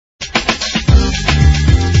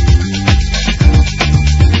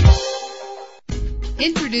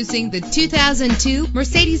Introducing the 2002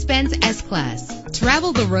 Mercedes-Benz S-Class.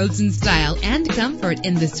 Travel the roads in style and comfort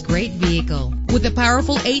in this great vehicle. With a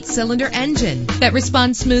powerful 8-cylinder engine that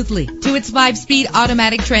responds smoothly to its 5-speed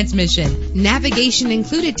automatic transmission. Navigation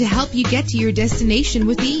included to help you get to your destination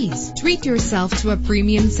with ease. Treat yourself to a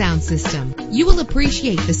premium sound system. You will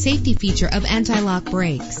appreciate the safety feature of anti-lock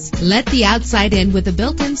brakes. Let the outside in with a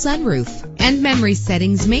built-in sunroof. And memory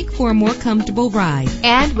settings make for a more comfortable ride.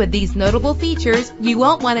 And with these notable features, you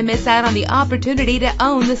won't want to miss out on the opportunity to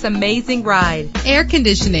own this amazing ride. Air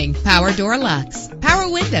conditioning, power door locks,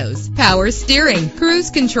 power windows, power steering, cruise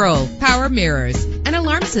control, power mirrors, an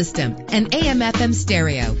alarm system, and AM/FM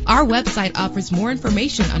stereo. Our website offers more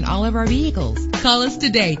information on all of our vehicles. Call us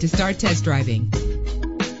today to start test driving.